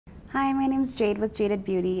Hi, my name's Jade with Jaded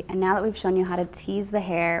Beauty, and now that we've shown you how to tease the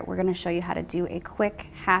hair, we're gonna show you how to do a quick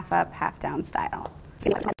half up, half down style.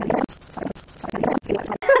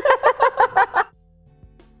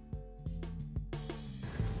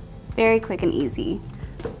 Very quick and easy.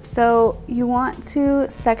 So you want to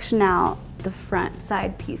section out the front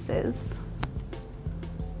side pieces.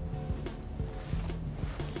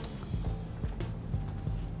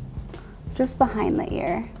 Just behind the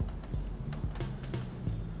ear.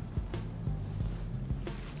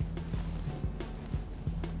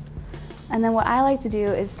 And then what I like to do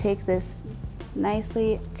is take this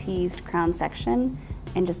nicely teased crown section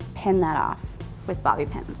and just pin that off with bobby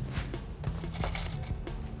pins.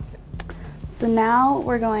 So now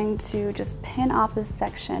we're going to just pin off this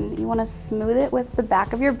section. You want to smooth it with the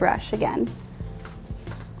back of your brush again.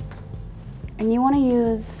 And you want to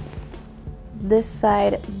use this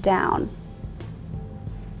side down.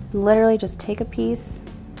 Literally just take a piece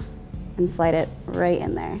and slide it right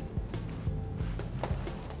in there.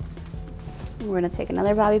 We're going to take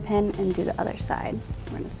another bobby pin and do the other side.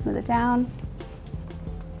 We're going to smooth it down,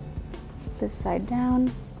 this side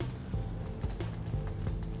down,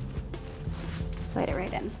 slide it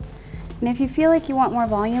right in. And if you feel like you want more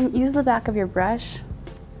volume, use the back of your brush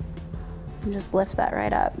and just lift that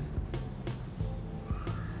right up.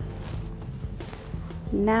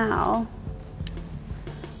 Now,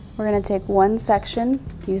 we're going to take one section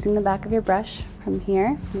using the back of your brush from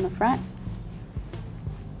here, from the front,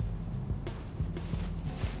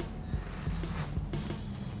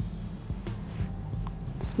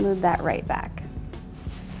 smooth that right back.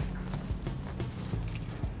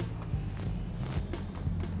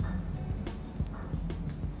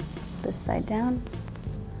 This side down.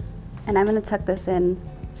 And I'm going to tuck this in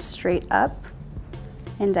straight up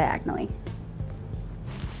and diagonally.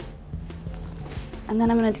 And then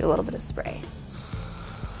I'm going to do a little bit of spray.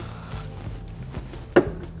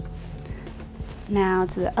 Now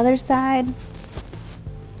to the other side,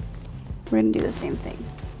 we're going to do the same thing.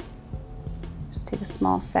 Just take a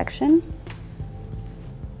small section.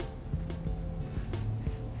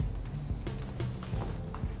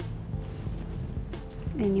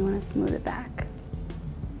 And you want to smooth it back.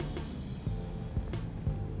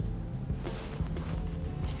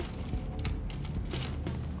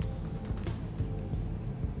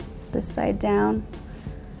 This side down,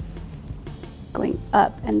 going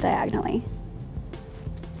up and diagonally.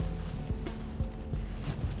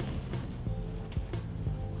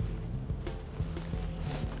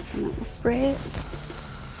 And then we'll spray it.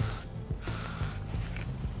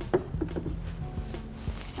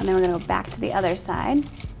 And then we're going to go back to the other side.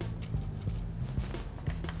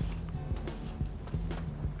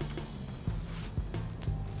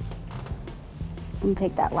 And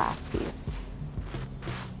take that last piece.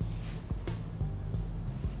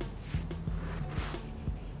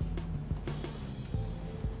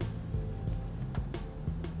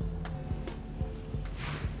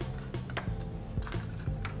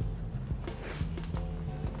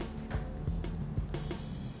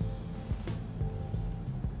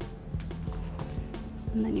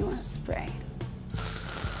 And then you want to spray.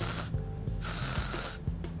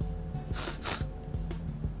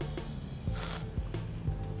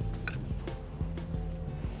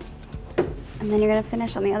 And then you're going to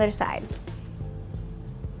finish on the other side.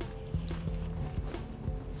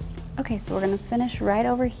 Okay, so we're going to finish right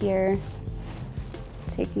over here,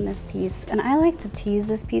 taking this piece. And I like to tease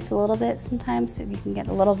this piece a little bit sometimes so you can get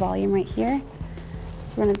a little volume right here.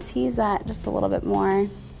 So we're going to tease that just a little bit more.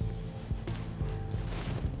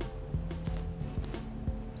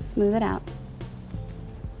 Smooth it out.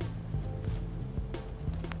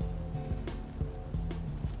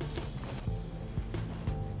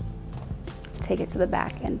 Take it to the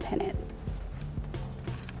back and pin it.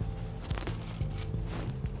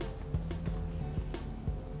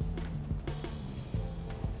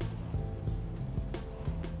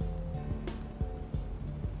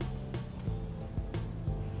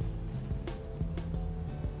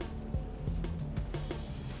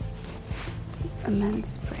 And then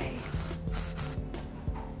spray.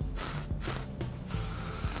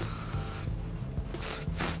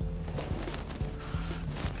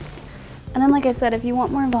 And then, like I said, if you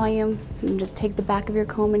want more volume, you can just take the back of your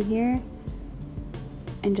comb in here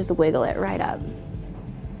and just wiggle it right up.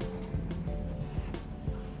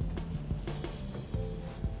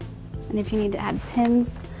 And if you need to add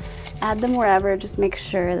pins, add them wherever. Just make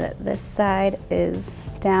sure that this side is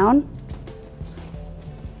down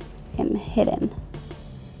and hidden.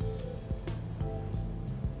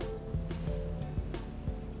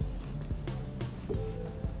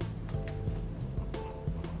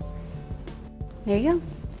 There you go.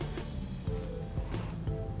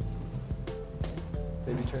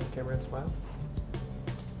 Maybe turn the camera and smile.